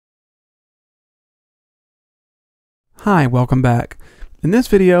Hi, welcome back. In this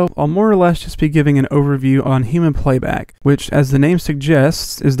video, I'll more or less just be giving an overview on human playback, which, as the name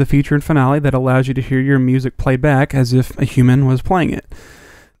suggests, is the feature and finale that allows you to hear your music played back as if a human was playing it.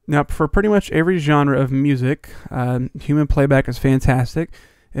 Now, for pretty much every genre of music, human playback is fantastic.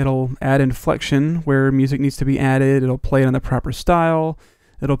 It'll add inflection where music needs to be added, it'll play it in the proper style,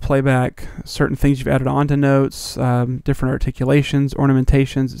 it'll play back certain things you've added onto notes, different articulations,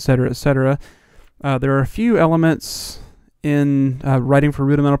 ornamentations, etc., etc. There are a few elements in writing for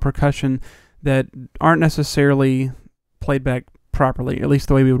rudimental percussion that aren't necessarily played back properly, at least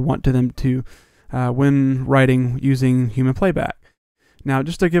the way we would want them to when writing using human playback. Now,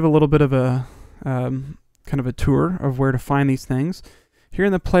 just to give a little bit of a kind of a tour of where to find these things, here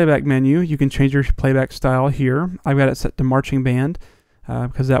in the Playback menu, you can change your playback style here. I've got it set to marching band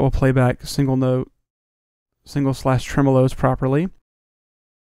because that will play back single note, single/tremolos properly.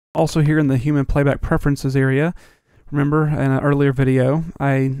 Also here in the human playback preferences area, remember in an earlier video,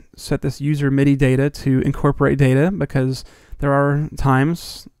 I set this user MIDI data to incorporate data because there are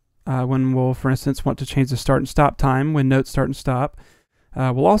times when we'll, for instance, want to change the start and stop time when notes start and stop.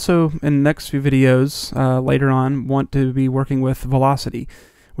 We'll also, in the next few videos later on, want to be working with velocity,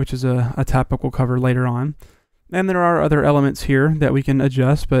 which is a topic we'll cover later on. And there are other elements here that we can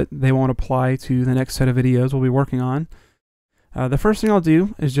adjust, but they won't apply to the next set of videos we'll be working on. The first thing I'll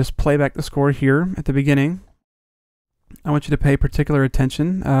do is just play back the score here at the beginning. I want you to pay particular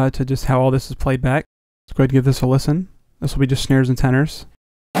attention to just how all this is played back. Let's go ahead and give this a listen. This will be just snares and tenors.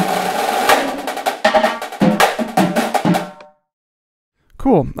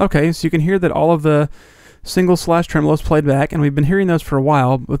 Cool. Okay, so you can hear that all of the single/tremolos played back, and we've been hearing those for a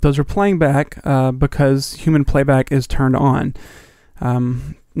while, but those are playing back because human playback is turned on.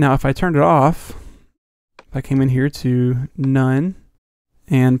 Now, if I turned it off, I came in here to none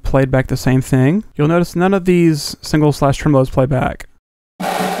and played back the same thing, you'll notice none of these single/tremolos play back.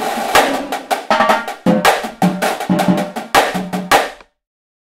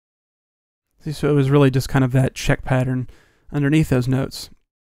 See, so it was really just kind of that check pattern underneath those notes.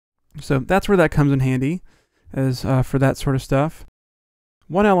 So that's where that comes in handy, as for that sort of stuff.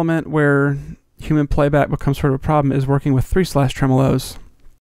 One element where human playback becomes sort of a problem is working with 3/tremolos.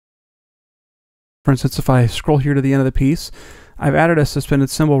 For instance, if I scroll here to the end of the piece, I've added a suspended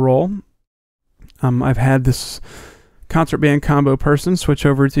cymbal roll. I've had this concert band combo person switch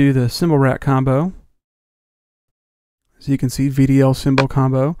over to the cymbal rack combo. So you can see VDL cymbal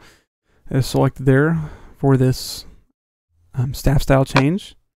combo is selected there for this staff style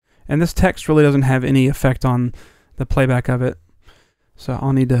change. And this text really doesn't have any effect on the playback of it. So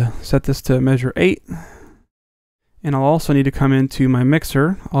I'll need to set this to measure 8. And I'll also need to come into my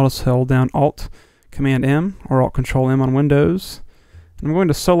mixer. I'll just hold down Alt Command M or Alt Control M on Windows. And I'm going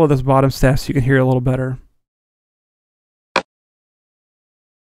to solo this bottom staff so you can hear it a little better.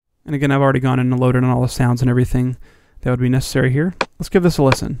 And again, I've already gone in and loaded on all the sounds and everything that would be necessary here. Let's give this a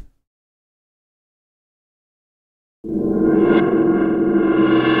listen.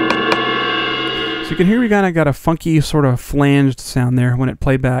 So you can hear we kind of got a funky sort of flanged sound there when it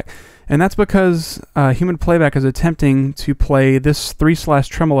played back. And that's because human playback is attempting to play this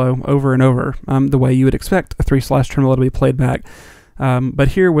 3/tremolo over and over, the way you would expect a 3/tremolo to be played back. But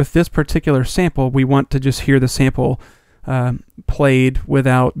here with this particular sample, we want to just hear the sample played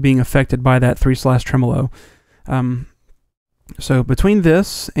without being affected by that 3/tremolo. So between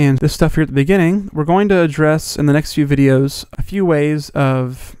this and this stuff here at the beginning, we're going to address in the next few videos a few ways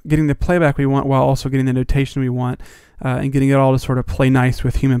of getting the playback we want while also getting the notation we want and getting it all to sort of play nice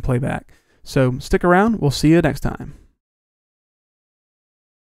with human playback. So stick around, we'll see you next time.